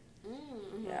t-shirt.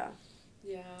 Mm-hmm. Yeah.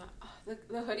 Yeah. Oh, the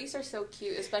hoodies are so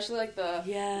cute, especially like the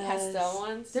pastel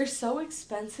ones. They're so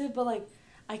expensive, but like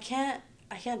I can't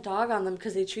dog on them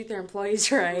because they treat their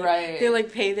employees right. Right. They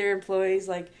like pay their employees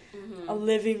like a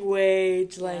living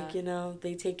wage. Like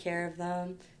they take care of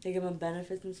them. They give them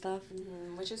benefits and stuff.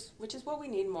 Mm-hmm. Which is what we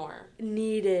need more.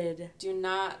 Needed. Do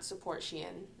not support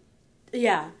Shein.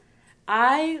 Yeah,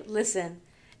 listen.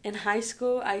 In high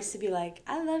school, I used to be like,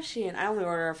 I love Shein. I only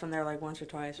order from there like once or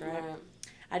twice, right?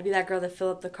 I'd be that girl that fill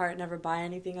up the cart, never buy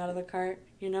anything out of the cart,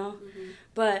 you know? Mm-hmm.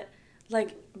 But,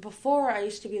 like, before I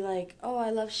used to be like, oh, I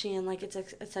love Shein. Like, it's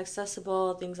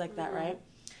accessible, things like that, right?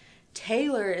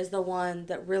 Taylor is the one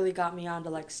that really got me on to,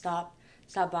 like, stop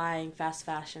buying fast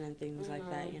fashion and things like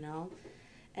that, you know?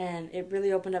 And it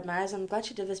really opened up my eyes. I'm glad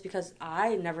she did this because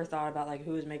I never thought about, like,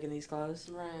 who was making these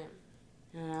clothes. Right.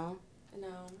 You know?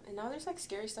 No, and now there's like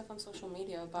scary stuff on social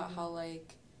media about how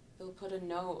like they'll put a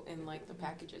note in like the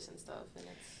packages and stuff,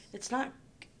 and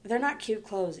they're not cute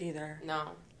clothes either. No,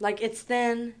 like it's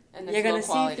thin, and you're gonna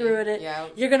see through it. Yeah.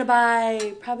 You're gonna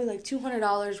buy probably like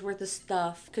 $200 worth of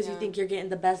stuff because you think you're getting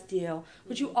the best deal,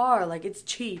 which you are. Like it's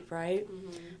cheap, right?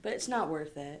 But it's not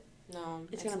worth it. No,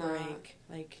 it's gonna break.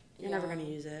 Like you're never gonna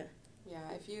use it. Yeah,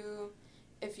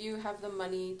 if you have the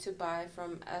money to buy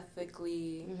from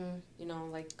ethically, you know,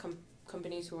 like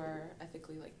companies who are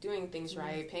ethically like doing things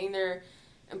right, paying their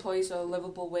employees a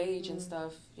livable wage and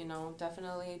stuff, you know,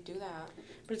 definitely do that.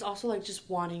 But it's also like just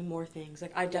wanting more things.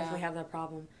 Like I definitely have that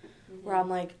problem where I'm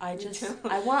like I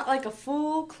want like a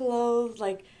full clothes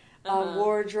like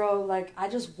wardrobe. Like I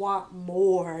just want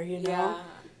more, you know. Yeah.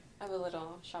 I have a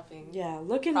little shopping. Yeah,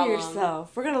 look into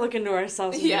yourself. We're going to look into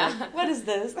ourselves. Yeah. What is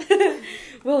this?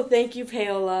 Well, thank you,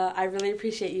 Paola. I really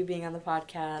appreciate you being on the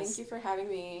podcast. Thank you for having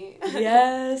me.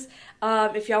 Yes.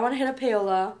 If y'all want to hit up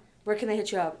Paola, where can they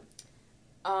hit you up?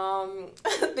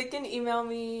 They can email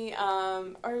me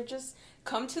or just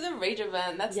come to the Rage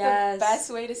event. That's the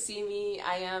best way to see me.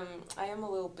 I am a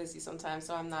little busy sometimes,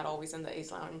 so I'm not always in the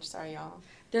Ace Lounge. Sorry, y'all.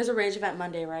 There's a Rage event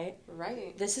Monday, right?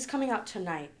 Right. This is coming out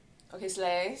tonight. Okay,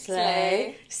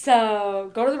 slay.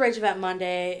 So, go to the Rage event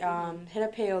Monday. Hit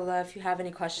up Paola if you have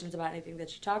any questions about anything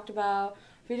that you talked about.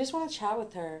 If you just want to chat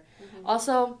with her.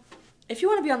 Also, if you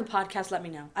want to be on the podcast, let me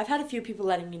know. I've had a few people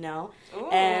letting me know. Ooh.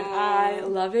 And I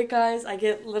love it, guys. I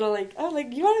get little like, oh,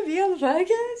 like, you want to be on the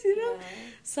podcast, you know? Yeah.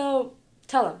 So,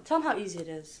 tell them how easy it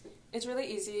is. It's really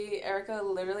easy. Erica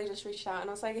literally just reached out and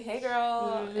I was like, hey,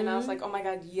 girl. And I was like, oh, my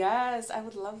God, yes, I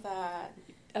would love that.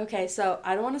 Okay, so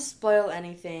I don't want to spoil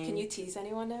anything. Can you tease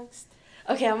anyone next?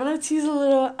 Okay, I'm going to tease a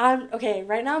little.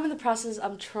 Right now I'm in the process.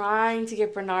 I'm trying to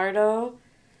get Bernardo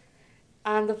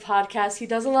on the podcast. He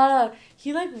does a lot of,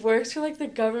 he like works for like the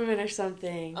government or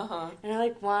something. And I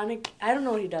like want to, I don't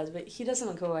know what he does, but he does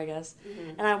something cool, I guess.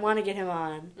 And I want to get him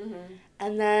on.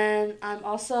 And then I'm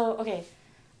also,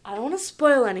 I don't want to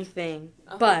spoil anything,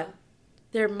 but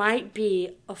there might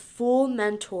be a full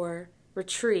mentor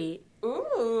retreat.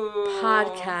 Ooh.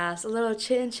 Podcast, a little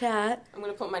chit and chat. I'm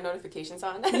going to put my notifications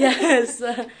on. Yes.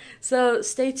 So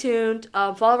stay tuned.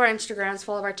 Follow our Instagrams,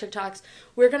 follow our TikToks.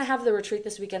 We're going to have the retreat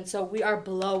this weekend, so we are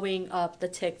blowing up the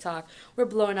TikTok. We're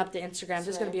blowing up the Instagrams.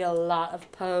 There's going to be a lot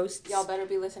of posts. Y'all better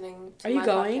be listening to my podcast.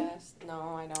 Are you going? No,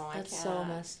 I know. That's I can't. so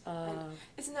messed up.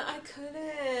 I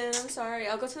couldn't. I'm sorry.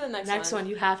 I'll go to the next one. Next one.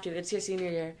 You have to. It's your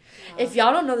senior year. Yeah. If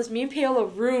y'all don't know this, me and Paola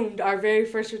roomed our very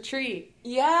first retreat.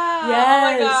 Yeah.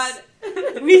 Yes. Oh, my God.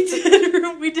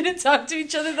 We didn't talk to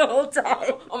each other the whole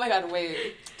time. Oh my God,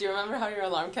 wait. Do you remember how your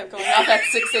alarm kept going off at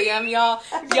 6 a.m., y'all?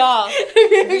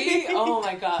 Oh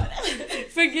my God.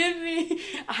 Forgive me.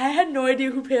 I had no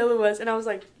idea who Paola was, and I was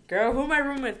like, girl, who am I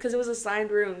rooming with? Because it was assigned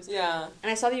rooms. Yeah.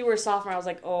 And I saw that you were a sophomore. I was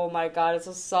like, oh my God, it's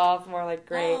a sophomore. Like,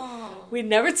 great. We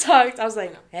never talked. I was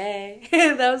like, hey.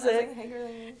 That was it. Like, hey, girl.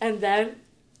 And then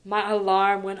my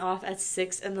alarm went off at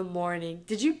 6 in the morning.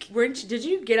 Did you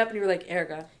get up and you were like,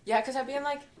 Erica? Yeah, because I'd be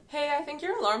like, hey, I think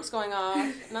your alarm's going off.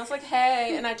 And I was like,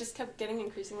 hey. And I just kept getting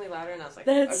increasingly louder. And I was like,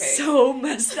 that's okay. so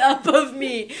messed up of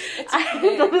me. It's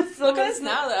okay. Look at us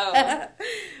now, though.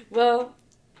 Well,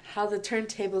 how the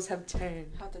turntables have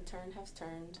turned. How the turn has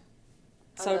turned.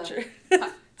 So true.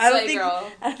 I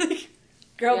don't think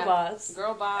girl yeah. boss.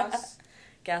 Girl boss.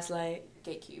 Gaslight.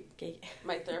 Gatekeep.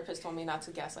 My therapist told me not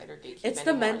to gaslight or gatekeep It's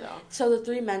anymore, though. So the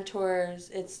 3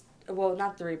 mentors,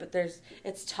 not 3, but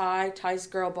it's Ty's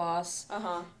girl boss.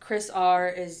 Chris R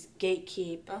is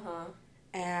gatekeep.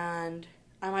 And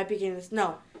I might be getting this.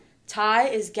 No. Ty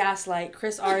is gaslight,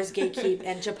 Chris R is gatekeep,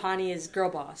 and Japani is girl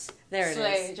boss. There it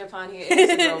is. Japani is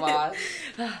the girl boss.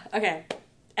 Okay.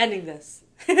 Ending this.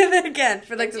 Again,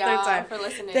 for like the third time. For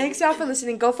listening. Thanks y'all for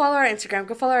listening. Go follow our Instagram.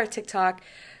 Go follow our TikTok.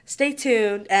 Stay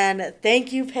tuned. And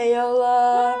thank you,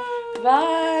 Paola.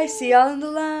 Bye. See y'all in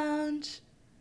the line.